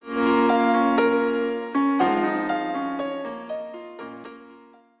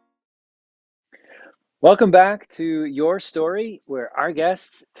Welcome back to Your Story, where our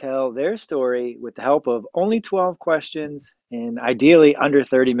guests tell their story with the help of only 12 questions and ideally under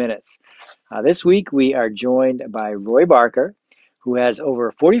 30 minutes. This week, we are joined by Roy Barker, who has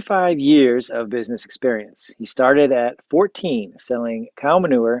over 45 years of business experience. He started at 14 selling cow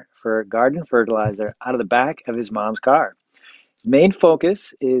manure for garden fertilizer out of the back of his mom's car. His main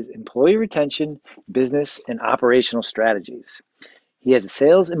focus is employee retention, business, and operational strategies. He has a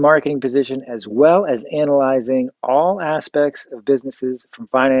sales and marketing position as well as analyzing all aspects of businesses from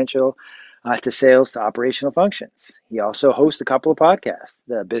financial to sales to operational functions. He also hosts a couple of podcasts,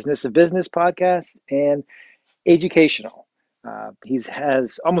 the Business of Business podcast and AGEucational. He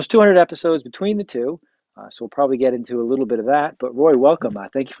has almost 200 episodes between the two, so we'll probably get into a little bit of that. But Roy, welcome.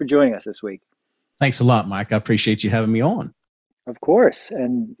 Thank you for joining us this week. Thanks a lot, Mike. I appreciate you having me on. Of course,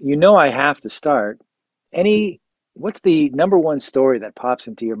 and you know I have to start. Any, what's the number one story that pops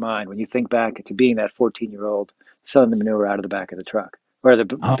into your mind when you think back to being that 14-year-old selling the manure out of the back of the truck or Oh,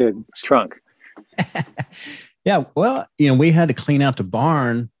 the trunk? yeah. Well, we had to clean out the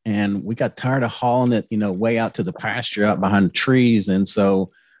barn and we got tired of hauling it, way out to the pasture out behind the trees. And so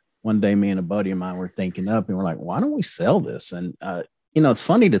one day, me and a buddy of mine were thinking up and we're like, why don't we sell this? And, it's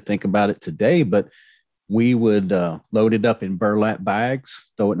funny to think about it today, but we would load it up in burlap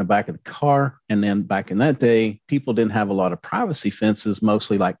bags, throw it in the back of the car. And then back in that day, people didn't have a lot of privacy fences,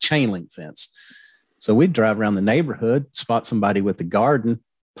 mostly like chain link fence. So we'd drive around the neighborhood, spot somebody with a garden,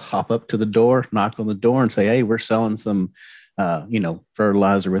 pop up to the door, knock on the door and say, hey, we're selling some,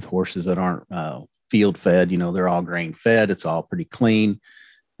 fertilizer with horses that aren't field fed. They're all grain fed. It's all pretty clean.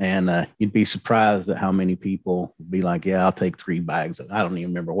 And you'd be surprised at how many people would be like, yeah, I'll take 3 bags. I don't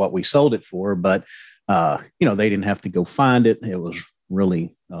even remember what we sold it for, but, they didn't have to go find it. It was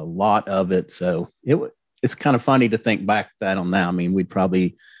really a lot of it. So it's kind of funny to think back that on now. I mean, we'd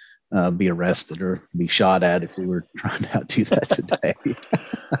probably be arrested or be shot at if we were trying to do that today.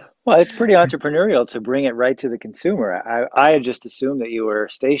 Well, it's pretty entrepreneurial to bring it right to the consumer. I had just assumed that you were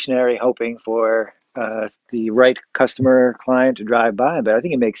stationary, hoping for the right customer client to drive by, but I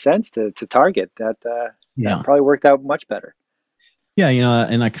think it makes sense to target that. That Yeah. probably worked out much better. Yeah,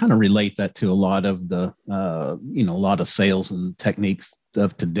 and I kind of relate that to a lot of a lot of sales and techniques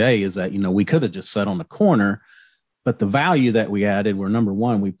of today is that, we could have just sat on the corner, but the value that we added were number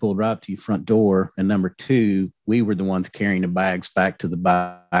one, we pulled right up to your front door. And number two, we were the ones carrying the bags back to the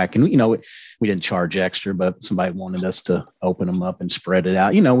back. And, we didn't charge extra, but somebody wanted us to open them up and spread it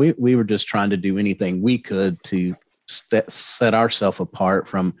out. We were just trying to do anything we could to set ourselves apart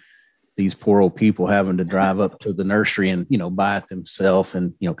from these poor old people having to drive up to the nursery and, buy it themselves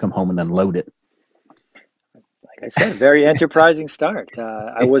and, come home and unload it. Like I said, very enterprising start.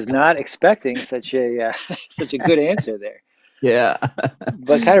 I was not expecting such a such a good answer there. Yeah.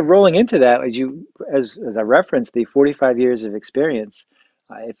 But kind of rolling into that, as I referenced the 45 years of experience,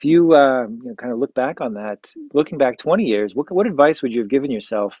 if you, kind of look back on that, looking back 20 years, what advice would you have given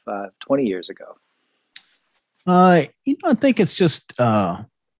yourself 20 years ago? I think it's just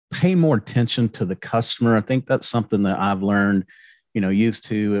pay more attention to the customer. I think that's something that I've learned. Used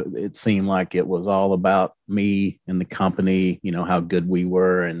to it seemed like it was all about me and the company, how good we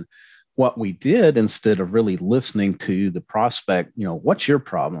were and what we did instead of really listening to the prospect. What's your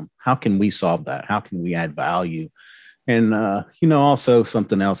problem? How can we solve that? How can we add value? And also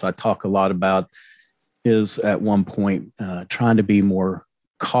something else I talk a lot about is at one point trying to be more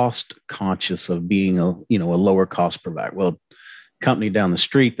cost conscious of being a lower cost provider. Well, company down the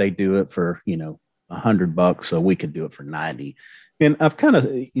street, they do it for, $100, so we could do it for 90. And I've kind of,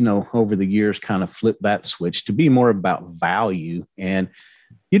 over the years kind of flipped that switch to be more about value. And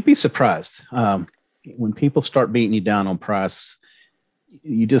you'd be surprised when people start beating you down on price.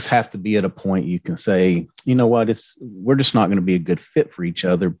 You just have to be at a point you can say, you know what, we're just not going to be a good fit for each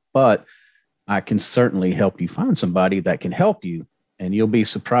other, but I can certainly help you find somebody that can help you. And you'll be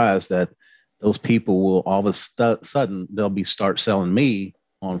surprised that those people will all of a sudden they'll start selling me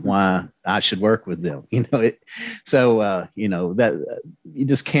on why I should work with them. That you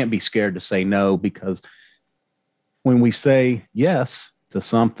just can't be scared to say no, because when we say yes to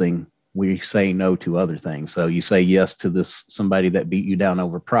something, we say no to other things. So you say yes to somebody that beat you down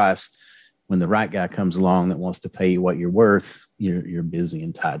over price. When the right guy comes along that wants to pay you what you're worth, you're busy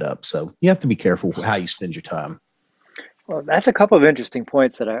and tied up. So you have to be careful how you spend your time. Well, that's a couple of interesting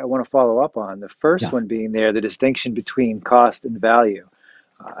points that I want to follow up on. The first Yeah. one being there, the distinction between cost and value.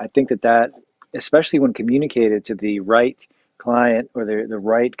 I think that, especially when communicated to the right client or the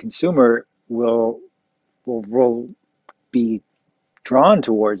right consumer, will be drawn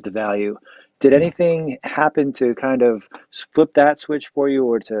towards the value. Did Yeah. anything happen to kind of flip that switch for you,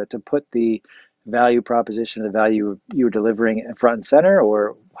 or to put the value proposition, the value you were delivering in front and center,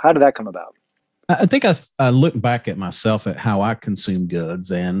 or how did that come about? I think I look back at myself at how I consume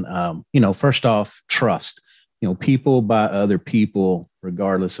goods, and first off, trust. People buy other people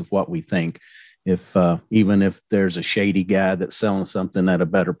regardless of what we think. If even if there's a shady guy that's selling something at a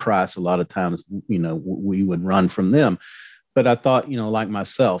better price, a lot of times we would run from them. But I thought, like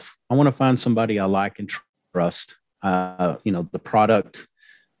myself, I want to find somebody I like and trust. The product,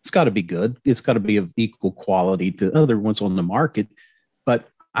 it's got to be good. It's got to be of equal quality to other ones on the market. But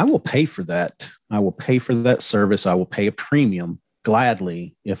I will pay for that. I will pay for that service. I will pay a premium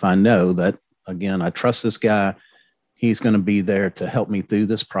gladly if I know that, again, I trust this guy. He's going to be there to help me through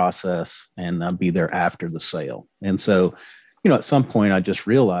this process and be there after the sale. And so, at some point, I just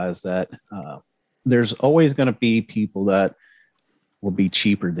realized that there's always going to be people that will be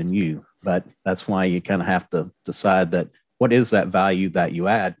cheaper than you. But that's why you kind of have to decide that what is that value that you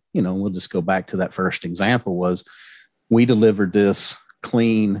add. We'll just go back to that first example was we delivered this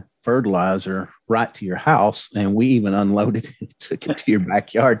clean fertilizer right to your house, and we even unloaded it, took it to your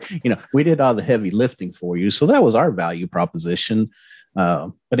backyard. We did all the heavy lifting for you. So that was our value proposition.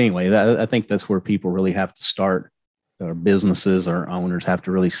 But anyway, I think that's where people really have to start. Our businesses or owners have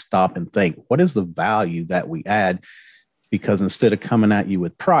to really stop and think, what is the value that we add? Because instead of coming at you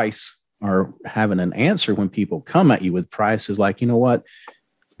with price or having an answer when people come at you with price is like, you know what?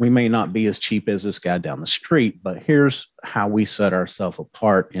 We may not be as cheap as this guy down the street, but here's how we set ourselves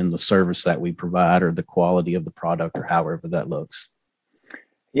apart in the service that we provide or the quality of the product or however that looks.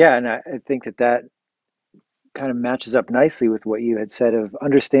 Yeah, and I think that kind of matches up nicely with what you had said of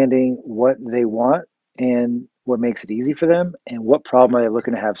understanding what they want and what makes it easy for them and what problem are they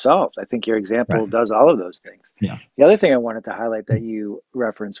looking to have solved. I think your example Right. does all of those things. Yeah. The other thing I wanted to highlight that you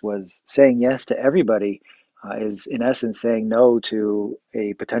referenced was saying yes to everybody is in essence saying no to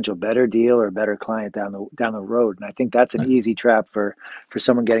a potential better deal or better client down the road. And I think that's an Right. easy trap for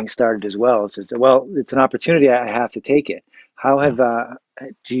someone getting started as well. It's just, well, it's an opportunity. I have to take it. How Yeah. have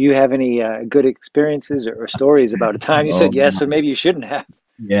do you have any good experiences or stories about a time you Oh, said yes, or maybe you shouldn't have?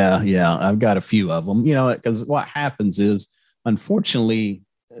 yeah. Yeah. I've got a few of them, because what happens is, unfortunately,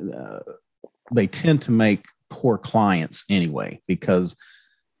 uh, they tend to make poor clients anyway, because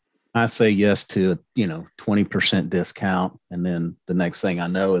I say yes to, 20% discount. And then the next thing I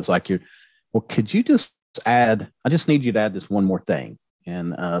know is like, well, could you just I just need you to add this one more thing.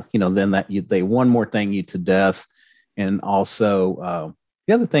 And, then they one more thing you to death. And also,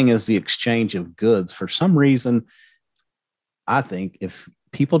 the other thing is the exchange of goods. For some reason, I think if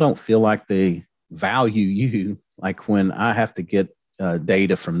people don't feel like they value you, like when I have to get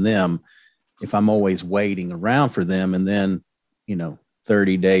data from them, if I'm always waiting around for them and then, you know,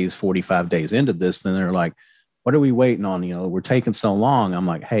 30 days, 45 days into this, then they're like, what are we waiting on? We're taking so long. I'm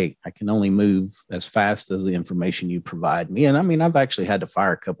like, hey, I can only move as fast as the information you provide me. And I mean, I've actually had to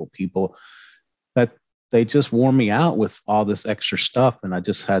fire a couple people that they just wore me out with all this extra stuff. And I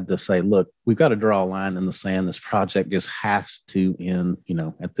just had to say, look, we've got to draw a line in the sand. This project just has to end,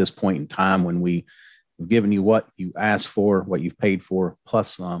 at this point in time when we've given you what you asked for, what you've paid for,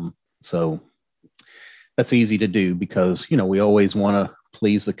 plus some. So that's easy to do because, we always want to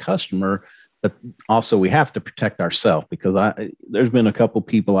please the customer, but also we have to protect ourselves because there's been a couple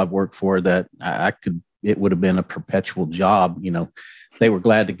people I've worked for that it would have been a perpetual job. They were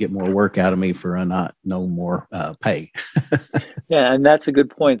glad to get more work out of me for not no more pay. Yeah, and that's a good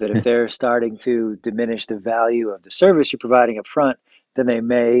point that if they're starting to diminish the value of the service you're providing up front, then they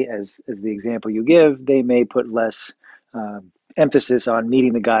may, as the example you give, they may put less emphasis on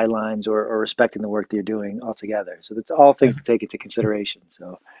meeting the guidelines or respecting the work that you're doing altogether. So that's all things to take into consideration.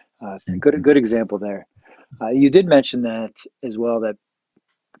 So good example there. You did mention that as well, that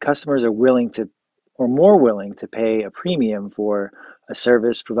customers are willing to or more willing to pay a premium for a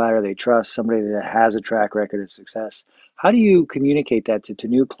service provider they trust, somebody that has a track record of success. How do you communicate that to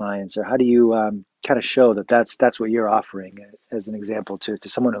new clients, or how do you kind of show that that's what you're offering as an example to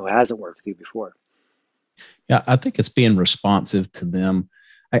someone who hasn't worked with you before? Yeah, I think it's being responsive to them.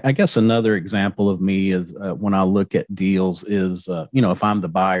 I guess another example of me is when I look at deals is, if I'm the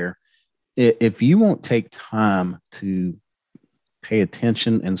buyer, if you won't take time to pay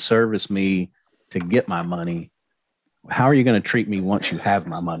attention and service me to get my money, how are you going to treat me once you have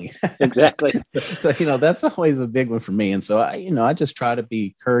my money? Exactly. So, that's always a big one for me. And so I just try to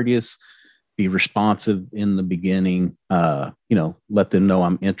be courteous, be responsive in the beginning, let them know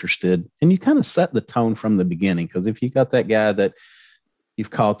I'm interested. And you kind of set the tone from the beginning. Because if you got that guy that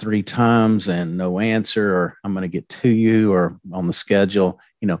you've called 3 times and no answer, or I'm going to get to you or on the schedule,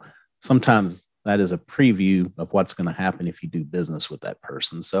 sometimes that is a preview of what's going to happen if you do business with that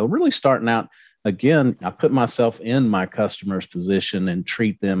person. So really starting out, again, I put myself in my customer's position and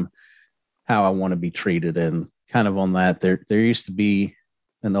treat them how I want to be treated. And kind of on that, there used to be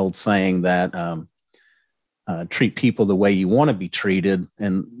an old saying that treat people the way you want to be treated.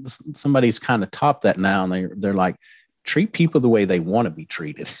 And somebody's kind of topped that now, and they're like, treat people the way they want to be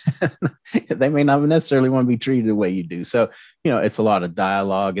treated. They may not necessarily want to be treated the way you do. So, it's a lot of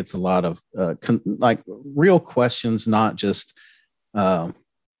dialogue. It's a lot of like real questions, not just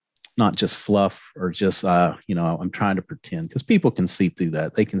fluff or just, I'm trying to pretend, because people can see through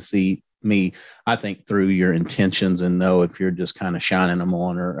that. They can see me, I think, through your intentions and know if you're just kind of shining them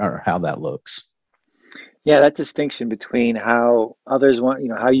on or how that looks. Yeah, that distinction between how others want,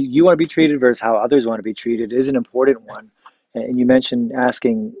 how you want to be treated versus how others want to be treated is an important one. And you mentioned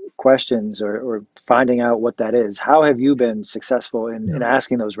asking questions or finding out what that is. How have you been successful in Yeah.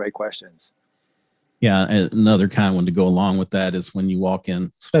 asking those right questions? Yeah. And another kind of one to go along with that is when you walk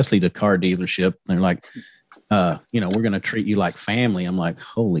in, especially the car dealership, they're like, we're going to treat you like family. I'm like,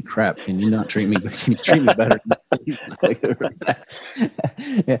 holy crap. Can you not treat me? Can you treat me better?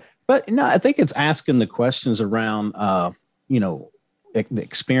 Yeah. But no, I think it's asking the questions around, the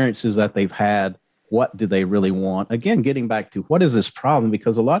experiences that they've had. What do they really want? Again, getting back to what is this problem?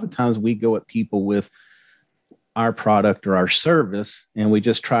 Because a lot of times we go at people with our product or our service and we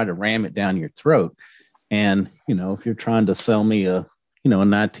just try to ram it down your throat. And, if you're trying to sell me a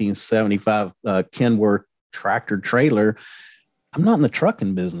 1975 Kenworth tractor trailer, I'm not in the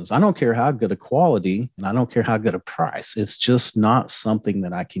trucking business. I don't care how good a quality and I don't care how good a price. It's just not something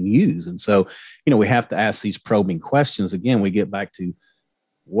that I can use. And so, we have to ask these probing questions. Again, we get back to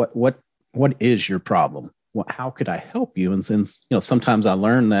what is your problem? How could I help you? And since, sometimes I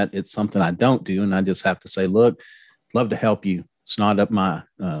learn that it's something I don't do, and I just have to say, look, love to help you. It's not up my,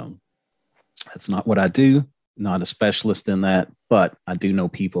 that's not what I do. Not a specialist in that, but I do know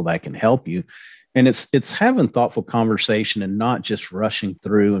people that can help you. And it's having thoughtful conversation and not just rushing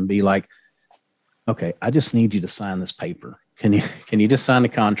through and be like, okay, I just need you to sign this paper. Can you just sign the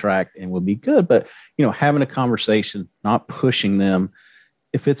contract and we'll be good? But, having a conversation, not pushing them.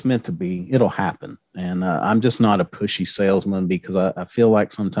 If it's meant to be, it'll happen. And I'm just not a pushy salesman, because I feel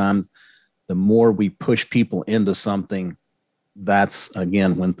like sometimes the more we push people into something, that's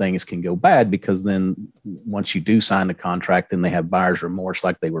again when things can go bad, because then once you do sign the contract, then they have buyer's remorse,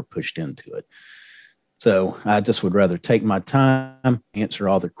 like they were pushed into it. So I just would rather take my time, answer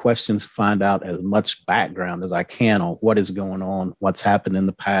all their questions, find out as much background as I can on what is going on, what's happened in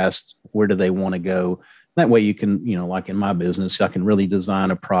the past, where do they want to go. That way you can, like in my business, I can really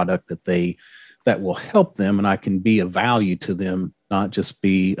design a product that will help them, and I can be a value to them, not just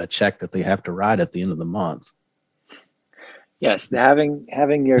be a check that they have to write at the end of the month. Yes,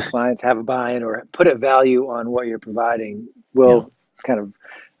 having your clients have a buy-in or put a value on what you're providing Yeah. will kind of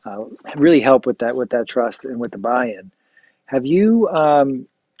really help with that trust and with the buy-in. Have you? I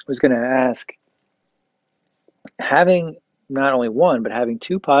was going to ask, having not only one but having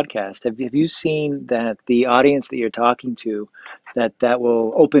two podcasts. Have you seen that the audience that you're talking to, that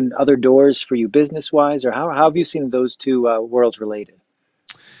will open other doors for you business wise, or how have you seen those two worlds related?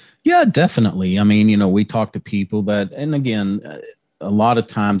 Yeah, definitely. I mean, we talk to people that, and again, a lot of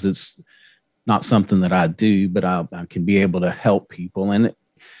times it's not something that I do, but I can be able to help people. And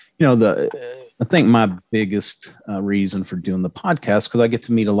I think my biggest reason for doing the podcast, because I get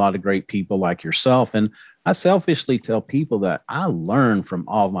to meet a lot of great people like yourself, and I selfishly tell people that I learn from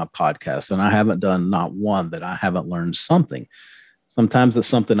all of my podcasts, and I haven't done not one that I haven't learned something. Sometimes it's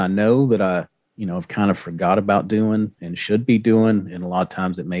something I know that I, have kind of forgot about doing and should be doing, and a lot of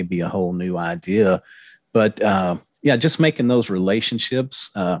times it may be a whole new idea. But yeah, just making those relationships.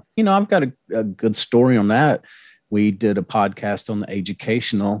 I've got a good story on that. We did a podcast on the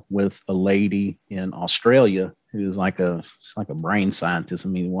AGEucational with a lady in Australia who's like a brain scientist. I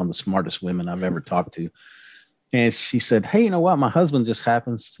mean, one of the smartest women I've ever talked to. And she said, hey, you know what? My husband just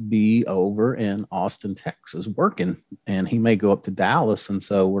happens to be over in Austin, Texas, working, and he may go up to Dallas. And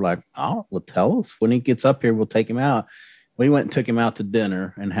so we're like, oh, well, tell us when he gets up here, we'll take him out. We went and took him out to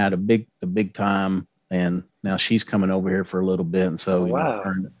dinner and had the big time. And now she's coming over here for a little bit. And Oh so, wow.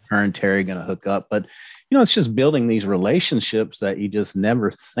 her and Terry going to hook up. But, it's just building these relationships that you just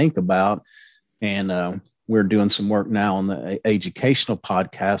never think about. And we're doing some work now on the AGEucational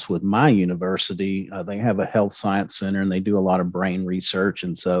podcast with my university. They have a health science center and they do a lot of brain research.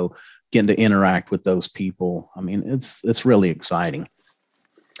 And so getting to interact with those people, I mean, it's really exciting.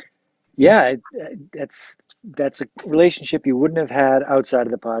 Yeah, Yeah, that's a relationship you wouldn't have had outside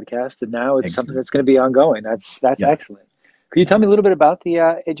of the podcast, and now it's something exactly. that's going to be ongoing. That's Yeah. excellent. Could you tell Yeah. me a little bit about the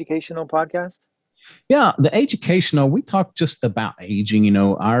educational podcast? Yeah, the educational, we talked just about aging.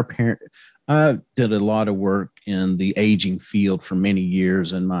 Our parent, I did a lot of work in the aging field for many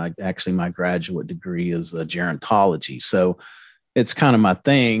years, and my graduate degree is gerontology. So it's kind of my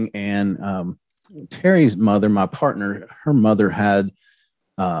thing. And Terry's mother, my partner, her mother had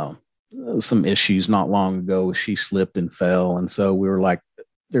uh, some issues not long ago. She slipped and fell. And so we were like,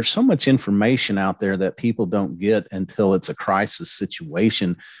 there's so much information out there that people don't get until it's a crisis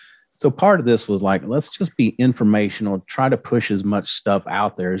situation. So part of this was like, let's just be informational, try to push as much stuff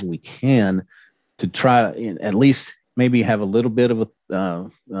out there as we can to try at least maybe have a little bit of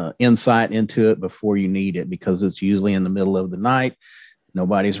a insight into it before you need it, because it's usually in the middle of the night.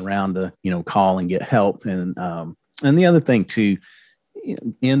 Nobody's around to call and get help. And the other thing too,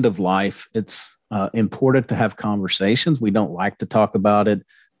 end of life, it's important to have conversations. We don't like to talk about it,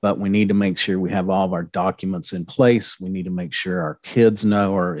 but we need to make sure we have all of our documents in place. We need to make sure our kids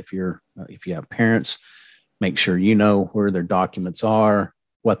know, or if you have parents, make sure you know where their documents are,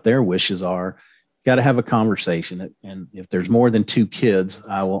 what their wishes are. Got to have a conversation. And if there's more than two kids,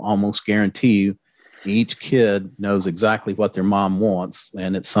 I will almost guarantee you each kid knows exactly what their mom wants,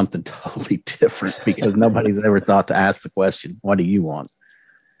 and it's something totally different because nobody's ever thought to ask the question, what do you want?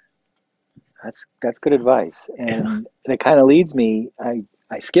 That's good advice, Yeah. and it kind of leads me.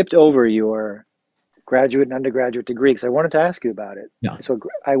 I skipped over your graduate and undergraduate degree because I wanted to ask you about it. Yeah. So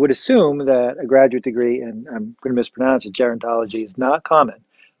I would assume that a graduate degree, and I'm going to mispronounce it, gerontology, is not common.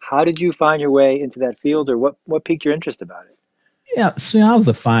 How did you find your way into that field, or what piqued your interest about it? Yeah, so I was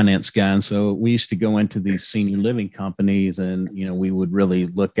a finance guy, and so we used to go into these senior living companies, and we would really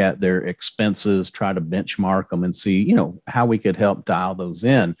look at their expenses, try to benchmark them, and see how we could help dial those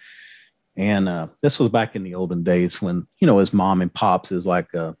in. And this was back in the olden days when his mom and pops is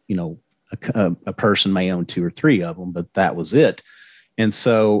like a person may own two or three of them, but that was it. And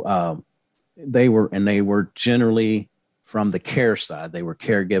so they were generally from the care side. They were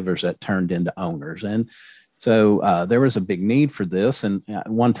caregivers that turned into owners, and so there was a big need for this. And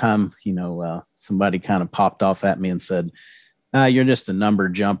one time, somebody kind of popped off at me and said, "You're just a number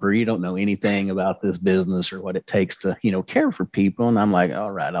jumper. You don't know anything about this business or what it takes to, care for people." And I'm like,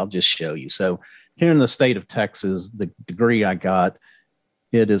 "All right, I'll just show you." So here in the state of Texas, the degree I got,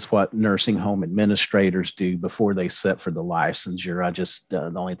 it is what nursing home administrators do before they set for the licensure. I just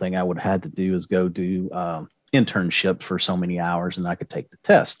the only thing I would have had to do is go do internship for so many hours, and I could take the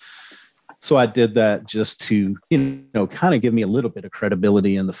test. So I did that just to, kind of give me a little bit of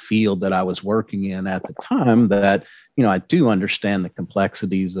credibility in the field that I was working in at the time, that, I do understand the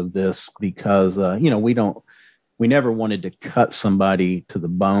complexities of this because, we never wanted to cut somebody to the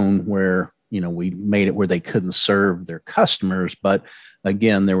bone where, we made it where they couldn't serve their customers. But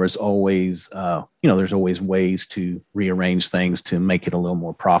again, there's always ways to rearrange things to make it a little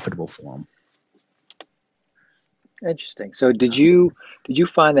more profitable for them. Interesting. So did you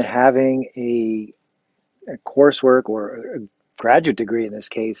find that having a coursework or a graduate degree in this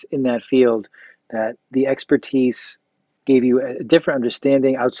case in that field, that the expertise gave you a different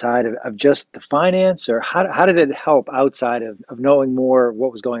understanding outside of just the finance, or how did it help outside of knowing more of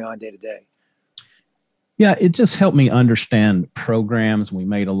what was going on day to day? Yeah, it just helped me understand programs. We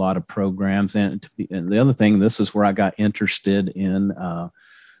made a lot of programs, and the other thing, this is where I got interested in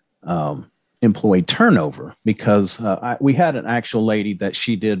um, employee turnover, because we had an actual lady that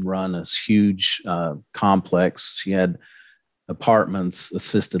she did run a huge complex. She had apartments,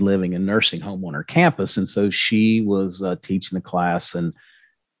 assisted living, and nursing home on her campus, and so she was teaching the class, and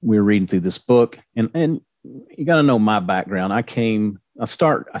we were reading through this book, and you got to know my background. I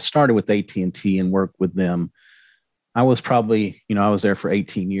started with AT&T and T and worked with them. I was probably, I was there for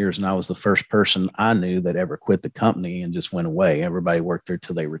 18 years, and I was the first person I knew that ever quit the company and just went away. Everybody worked there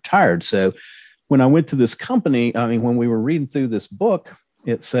till they retired. So when I went to this company, I mean, when we were reading through this book,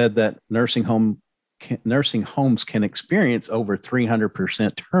 it said that nursing homes can experience over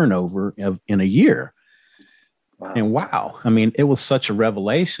 300% turnover in a year. Wow. And wow, I mean, it was such a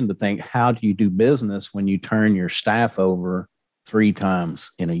revelation to think, how do you do business when you turn your staff over three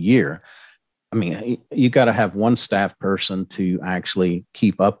times in a year? I mean, you got to have one staff person to actually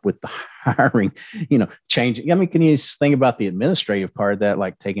keep up with the hiring, changing. I mean, can you just think about the administrative part of that,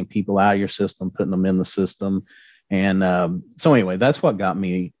 like taking people out of your system, putting them in the system? And so anyway, that's what got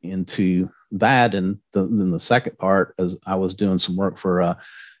me into that. And then the second part is I was doing some work for a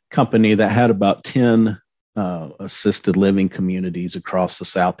company that had about 10 assisted living communities across the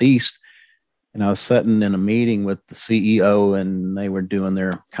Southeast. And I was sitting in a meeting with the CEO, and they were doing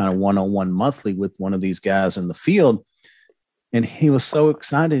their kind of one-on-one monthly with one of these guys in the field. And he was so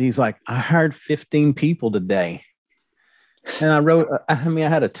excited. He's like, "I hired 15 people today." And I wrote, I mean, I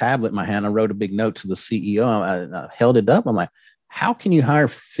had a tablet in my hand. I wrote a big note to the CEO. I held it up. I'm like, how can you hire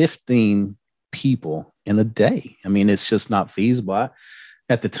 15 people in a day? I mean, it's just not feasible.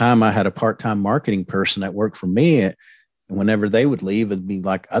 At the time, I had a part time marketing person that worked for me. And whenever they would leave, it'd be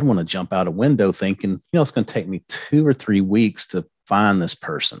like, I'd want to jump out a window thinking, it's going to take me 2 or 3 weeks to find this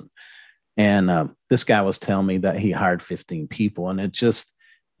person. And this guy was telling me that he hired 15 people. And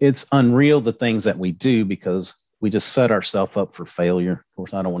it's unreal the things that we do because we just set ourselves up for failure. Of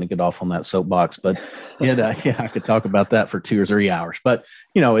course, I don't want to get off on that soapbox, but yeah, I could talk about that for 2 or 3 hours. But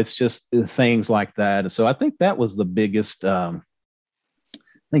it's just things like that. So I think that was the biggest. I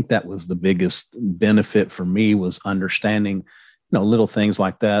think that was the biggest benefit for me was understanding, little things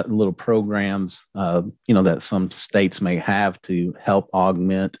like that, little programs, that some states may have to help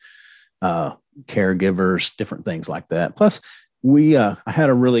augment caregivers, different things like that. Plus, I had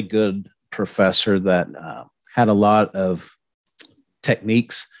a really good professor that had a lot of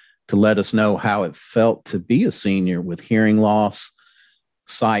techniques to let us know how it felt to be a senior with hearing loss,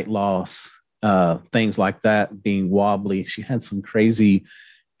 sight loss, things like that, being wobbly. She had some crazy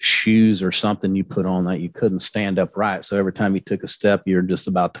shoes or something you put on that you couldn't stand upright. So every time you took a step, you're just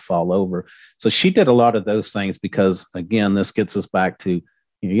about to fall over. So she did a lot of those things because, again, this gets us back to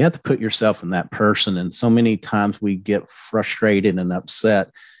you have to put yourself in that person. And so many times we get frustrated and upset.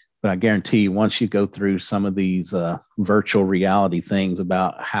 But I guarantee you, once you go through some of these virtual reality things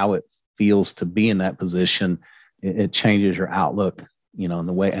about how it feels to be in that position, it changes your outlook, in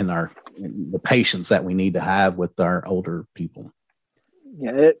the way and the patience that we need to have with our older people.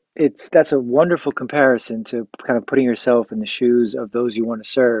 Yeah, that's a wonderful comparison to kind of putting yourself in the shoes of those you want to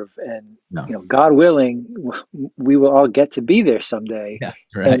serve. And, No. God willing, we will all get to be there someday. Yeah.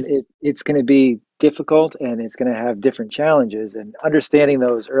 And Right. it's going to be difficult and it's going to have different challenges. And understanding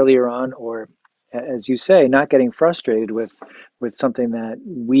those earlier on, or as you say, not getting frustrated with something that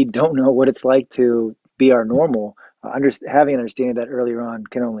we don't know what it's like to be our normal. Having an understanding that earlier on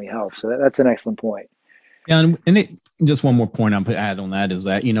can only help. So that's an excellent point. Yeah, and just one more point I'll add on that is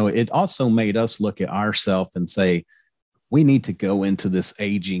that it also made us look at ourselves and say we need to go into this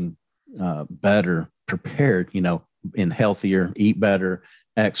aging better prepared, in healthier, eat better,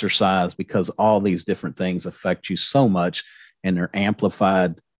 exercise, because all these different things affect you so much and they're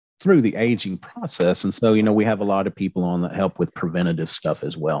amplified through the aging process. And so, we have a lot of people on that help with preventative stuff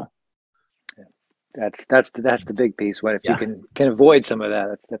as well. That's the big piece. What if you Yeah. can avoid some of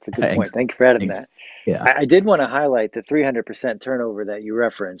that? That's a good point. Thank you for adding that. Yeah. I did want to highlight the 300% turnover that you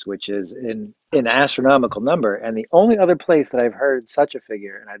referenced, which is an astronomical number. And the only other place that I've heard such a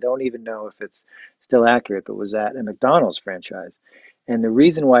figure, and I don't even know if it's still accurate, but was at a McDonald's franchise. And the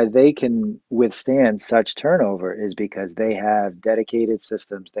reason why they can withstand such turnover is because they have dedicated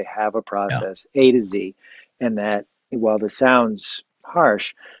systems, they have a Yeah. process, A to Z, and that while this sounds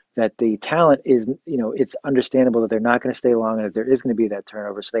harsh, that the talent is, it's understandable that they're not going to stay long and that there is going to be that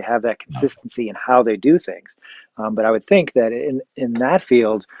turnover. So they have that No. consistency in how they do things. But I would think that in that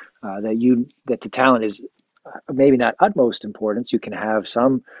field, that the talent is maybe not utmost importance. You can have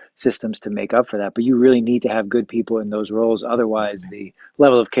some systems to make up for that, but you really need to have good people in those roles. Otherwise, the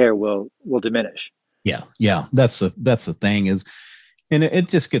level of care will diminish. Yeah. Yeah. That's the thing is, and it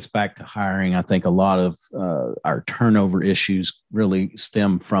just gets back to hiring. I think a lot of our turnover issues really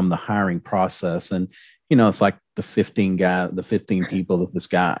stem from the hiring process. And, it's like the 15 people that this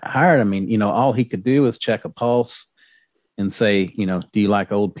guy hired. I mean, all he could do was check a pulse and say, do you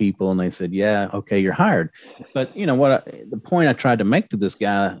like old people? And they said, yeah, okay, you're hired. But, the point I tried to make to this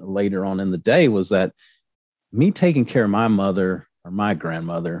guy later on in the day was that me taking care of my mother or my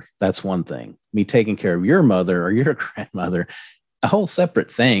grandmother, that's one thing. Me taking care of your mother or your grandmother, a whole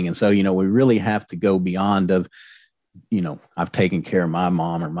separate thing. And so, we really have to go beyond of, I've taken care of my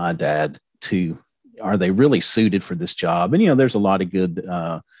mom or my dad to, are they really suited for this job? And, there's a lot of good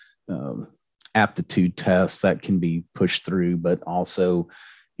um, aptitude tests that can be pushed through, but also,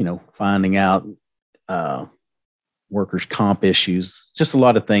 finding out uh, workers' comp issues, just a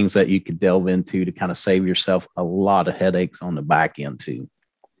lot of things that you could delve into to kind of save yourself a lot of headaches on the back end too.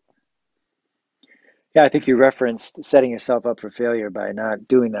 Yeah, I think you referenced setting yourself up for failure by not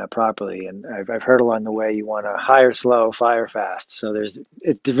doing that properly. And I've heard along the way you want to hire slow, fire fast. So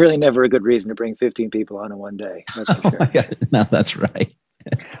it's really never a good reason to bring 15 people on in one day. That's for sure. Yeah, no, that's right.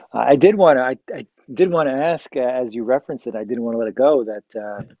 I did want to ask, as you referenced it, I didn't want to let it go,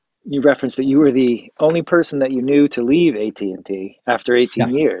 that you referenced that you were the only person that you knew to leave AT&T after Yeah,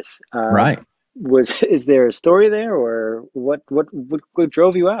 18 years. right. Is there a story there, or what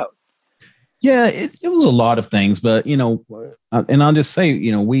drove you out? Yeah, it was a lot of things, but and I'll just say,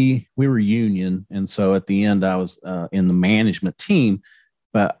 we were union, and so at the end, I was in the management team,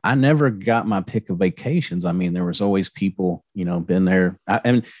 but I never got my pick of vacations. I mean, there was always people, been there,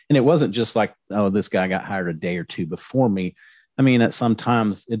 and it wasn't just like, oh, this guy got hired a day or two before me. I mean, at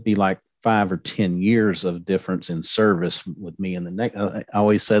sometimes it'd be like 5 or 10 years of difference in service with me and the next. I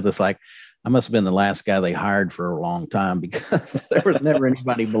always said this, like, I must have been the last guy they hired for a long time because there was never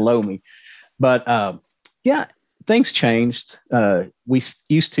anybody below me. But yeah, things changed. We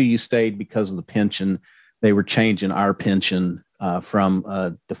used to, you stayed because of the pension. They were changing our pension from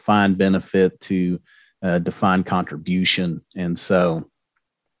a defined benefit to a defined contribution. And so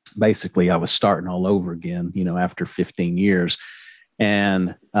basically, I was starting all over again, after 15 years.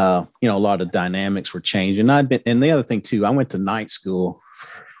 And, a lot of dynamics were changing. And the other thing too, I went to night school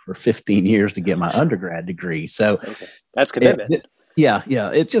for 15 years to get my undergrad degree. So Okay. That's commitment. yeah.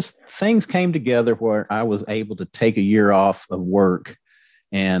 It just, things came together where I was able to take a year off of work,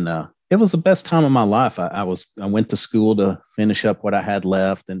 and it was the best time of my life. I went to school to finish up what I had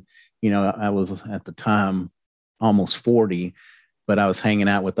left, and I was at the time almost 40, but I was hanging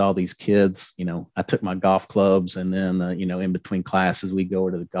out with all these kids. I took my golf clubs, and then in between classes we go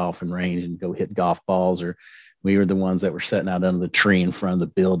to the golfing range and go hit golf balls, or we were the ones that were sitting out under the tree in front of the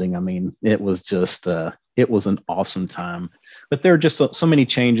building. I mean, it was just it was an awesome time. But there were just so many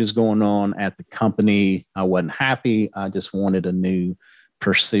changes going on at the company. I wasn't happy. I just wanted a new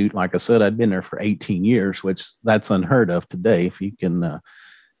pursuit. Like I said, I'd been there for 18 years, which that's unheard of today. If you can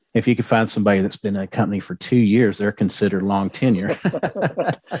find somebody that's been at a company for 2 years, they're considered long tenure.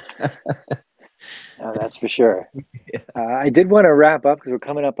 That's for sure. I did want to wrap up because we're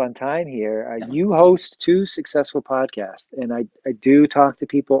coming up on time here. You host two successful podcasts, and I do talk to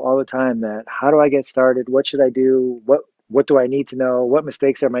people all the time that how do I get started? What should I do? What do I need to know? What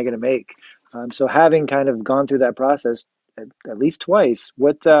mistakes am I going to make? So having kind of gone through that process at least twice,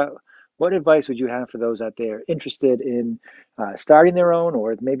 what advice would you have for those out there interested in starting their own,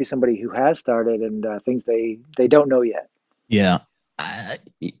 or maybe somebody who has started and things they don't know yet? Yeah.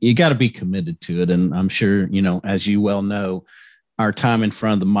 You got to be committed to it. And I'm sure, as you well know, our time in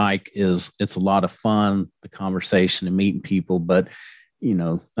front of the mic it's a lot of fun, the conversation and meeting people, but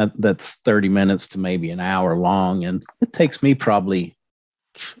that's 30 minutes to maybe an hour long. And it takes me probably,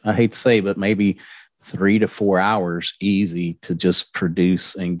 I hate to say, but maybe 3 to 4 hours easy to just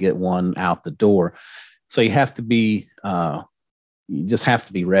produce and get one out the door. So you just have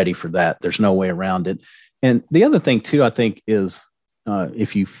to be ready for that. There's no way around it. And the other thing too, I think, is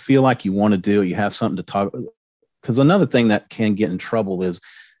if you feel like you want to do it, you have something to talk. Because another thing that can get in trouble is,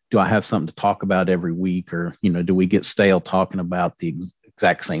 do I have something to talk about every week, or do we get stale talking about the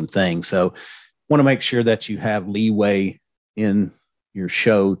exact same thing? So, want to make sure that you have leeway in your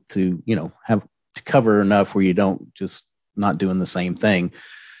show to have to cover enough where you don't just not doing the same thing,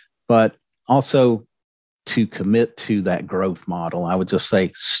 but also to commit to that growth model. I would just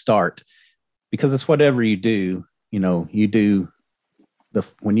say start, because it's whatever you do, you do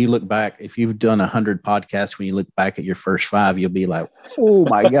when you look back, if you've done 100 podcasts, when you look back at your first 5, you'll be like, oh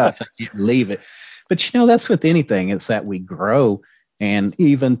my gosh, I can't believe it. But that's with anything. It's that we grow. And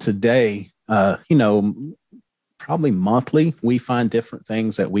even today, probably monthly, we find different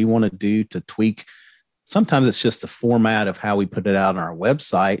things that we want to do to tweak. Sometimes it's just the format of how we put it out on our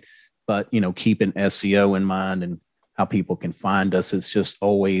website, but keeping SEO in mind and how people can find us. It's just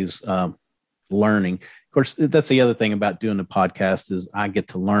always learning. Of course, that's the other thing about doing a podcast, is I get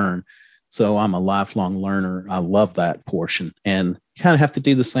to learn. So I'm a lifelong learner. I love that portion. And you kind of have to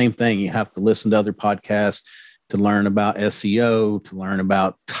do the same thing. You have to listen to other podcasts to learn about SEO, to learn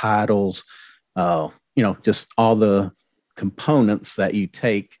about titles, just all the components that you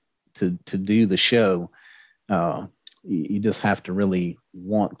take to do the show. You just have to really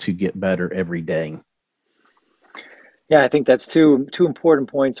want to get better every day. Yeah, I think that's two important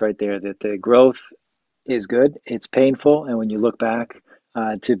points right there. That the growth is good, it's painful, and when you look back,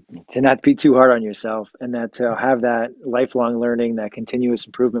 to not be too hard on yourself, and that to have that lifelong learning, that continuous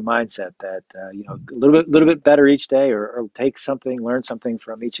improvement mindset. That a little bit better each day, or take something, learn something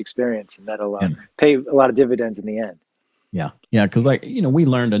from each experience, and that'll Yeah. pay a lot of dividends in the end. Yeah. Because we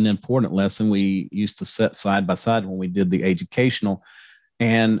learned an important lesson. We used to sit side by side when we did the AGEucational,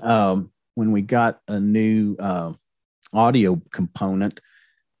 and when we got a new audio component,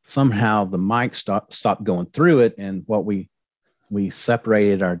 somehow the mic stopped going through it, and we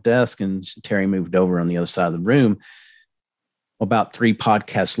separated our desk, and Terry moved over on the other side of the room. About 3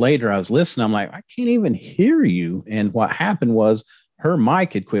 podcasts later, I was listening. I'm like, I can't even hear you. And what happened was her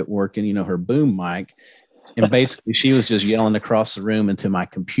mic had quit working, her boom mic. And basically she was just yelling across the room into my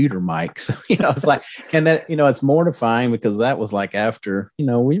computer mic. So, it's like, and that, it's mortifying because that was like after,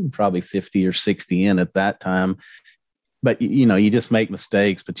 we were probably 50 or 60 in at that time. But, you just make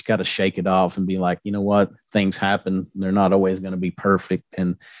mistakes, but you got to shake it off and be like, you know what, things happen. They're not always going to be perfect.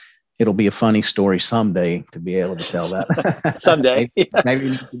 And it'll be a funny story someday to be able to tell that. Someday.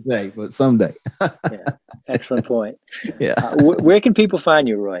 maybe not today, but someday. Yeah. Excellent point. Yeah. Where can people find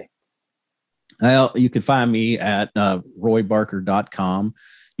you, Roy? Well, you can find me at roybarker.com.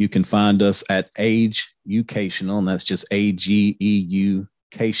 You can find us at AGEucational, and that's just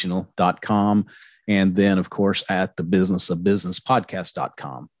AGEucational.com. And then, of course, at the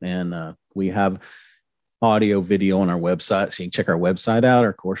businessofbusinesspodcast.com. And we have audio, video on our website. So you can check our website out.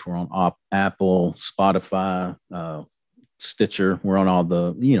 Of course, we're on Apple, Spotify, Stitcher. We're on all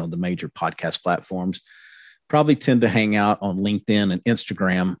the, the major podcast platforms. Probably tend to hang out on LinkedIn and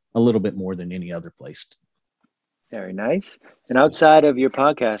Instagram a little bit more than any other place. Very nice. And outside of your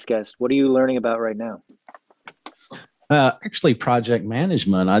podcast guest, what are you learning about right now? Actually, project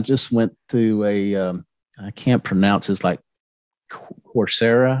management. I just went to I can't pronounce it. It's like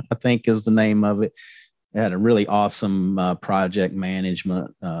Coursera, I think is the name of it. It had a really awesome project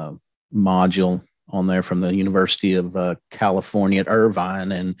management module on there from the University of California at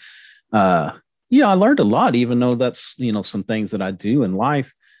Irvine. And, I learned a lot, even though that's, some things that I do in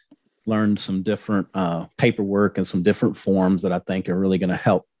life. Learned some different paperwork and some different forms that I think are really going to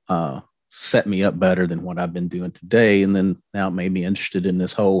help set me up better than what I've been doing today. And then now it made me interested in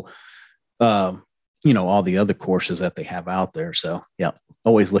this whole, all the other courses that they have out there. So yeah,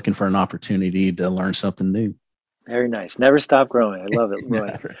 always looking for an opportunity to learn something new. Very nice. Never stop growing. I love it,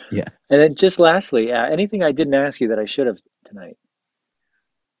 Roy. Yeah. And then just lastly, anything I didn't ask you that I should have tonight?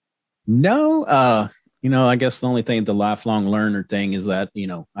 No, I guess the only thing, the lifelong learner thing is that,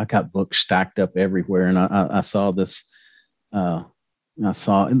 I got books stacked up everywhere. And I saw this, I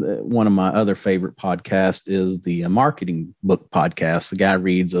saw one of my other favorite podcasts is the marketing book podcast. The guy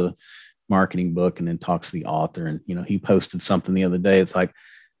reads a marketing book and then talks to the author. And, he posted something the other day. It's like,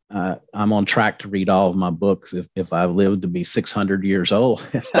 I'm on track to read all of my books if I live to be 600 years old.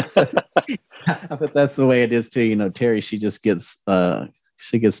 But that's the way it is too. Terry, she gets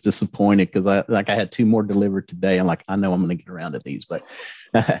disappointed because I had 2 more delivered today. I'm like, I know I'm going to get around to these, but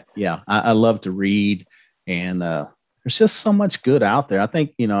yeah, I love to read, and there's just so much good out there. I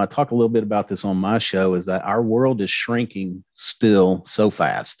think, I talk a little bit about this on my show, is that our world is shrinking still so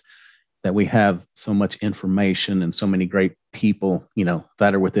fast that we have so much information and so many great people,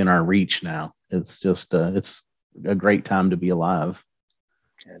 that are within our reach now. It's just, it's a great time to be alive.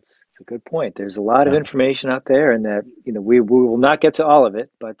 That's a good point. There's a lot of information out there, and that, we will not get to all of it,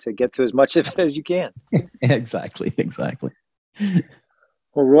 but to get to as much of it as you can. Exactly.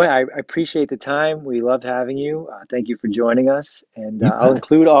 Well, Roy, I appreciate the time. We loved having you. Thank you for joining us. And I'll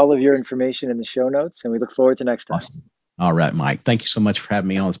include all of your information in the show notes, and we look forward to next time. Awesome. All right, Mike. Thank you so much for having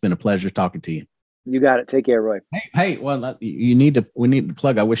me on. It's been a pleasure talking to you. You got it. Take care, Roy. Hey, well, we need to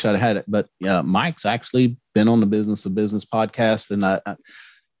plug. I wish I'd had it, but Mike's actually been on the Business of Business podcast, and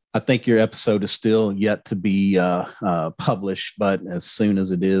I think your episode is still yet to be published. But as soon as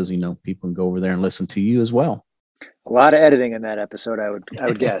it is, people can go over there and listen to you as well. A lot of editing in that episode, I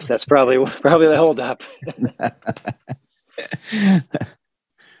would guess. That's probably the holdup.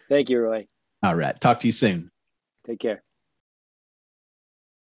 Thank you, Roy. All right. Talk to you soon. Take care.